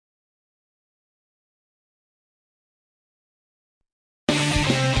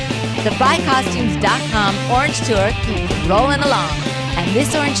The BuyCostumes.com Orange Tour keeps rolling along. And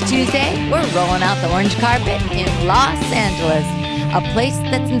this Orange Tuesday, we're rolling out the orange carpet in Los Angeles, a place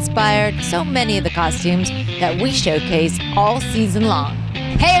that's inspired so many of the costumes that we showcase all season long.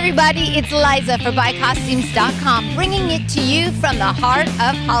 Hey everybody, it's Liza for BuyCostumes.com, bringing it to you from the heart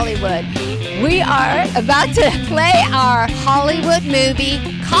of Hollywood. We are about to play our Hollywood movie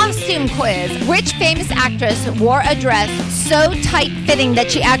costume quiz. Which famous actress wore a dress so tight-fitting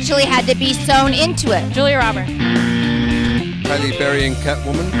that she actually had to be sewn into it? Julia Roberts. Halle Berry and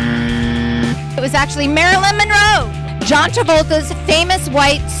Catwoman. It was actually Marilyn Monroe. John Travolta's famous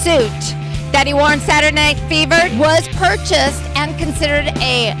white suit that he wore in Saturday Night Fever was purchased and considered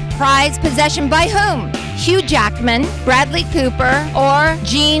a prized possession by whom? Hugh Jackman, Bradley Cooper, or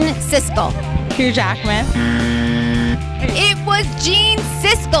Gene Siskel? Hugh Jackman. It was Gene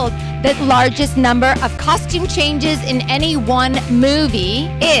Siskel. The largest number of costume changes in any one movie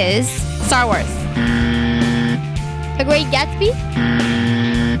is Star Wars. The Great Gatsby?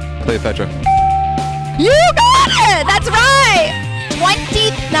 Cleopatra. You got it! That's right!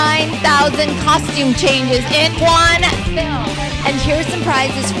 29,000 costume changes in one film. And here's some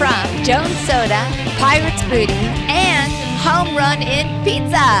prizes from Jones Soda, Pirates Booty, and Home Run in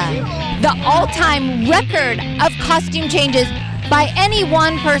Pizza. The all-time record of costume changes by any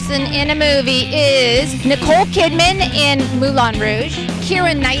one person in a movie is Nicole Kidman in Moulin Rouge,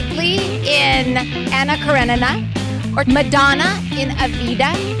 Keira Knightley in Anna Karenina, or Madonna in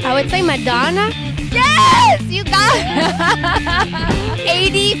Evita. I would say Madonna. Yes, you got it.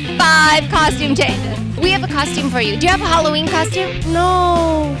 85 costume changes. We have a costume for you. Do you have a Halloween costume?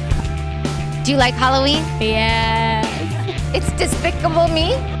 No. Do you like Halloween? Yes. It's Despicable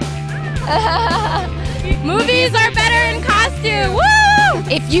Me. Movies are better in costume. Woo!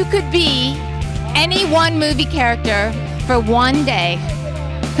 If you could be any one movie character for one day,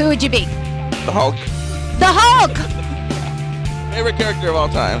 who would you be? The Hulk. The Hulk! Favorite character of all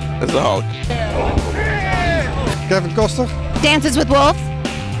time is the Hulk. Kevin Costner? Dances with Wolves?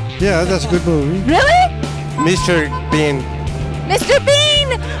 Yeah, that's a good movie. Really? Mr. Bean. Mr.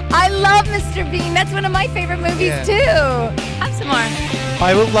 Bean! I love Mr. Bean. That's one of my favorite movies too. Have some more.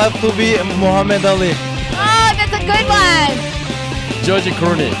 I would love to be Muhammad Ali. Oh, that's a good one. George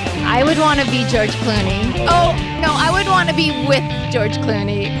Clooney. I would want to be George Clooney. Oh, no, I would want to be with George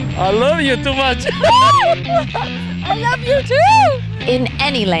Clooney. I love you too much. I love you too. In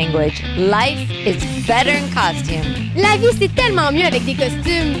any language, life is better in costume. La vie c'est tellement mieux avec des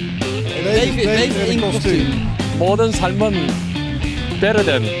costumes. Life in costume. 모든 삶은 better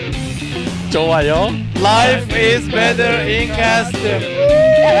than 좋아요. Life is better in costume.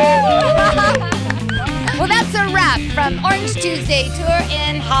 Well, that's a wrap from Orange Tuesday Tour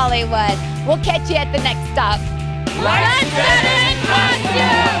in Hollywood. We'll catch you at the next stop. Life's better in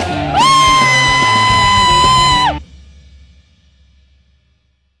costume.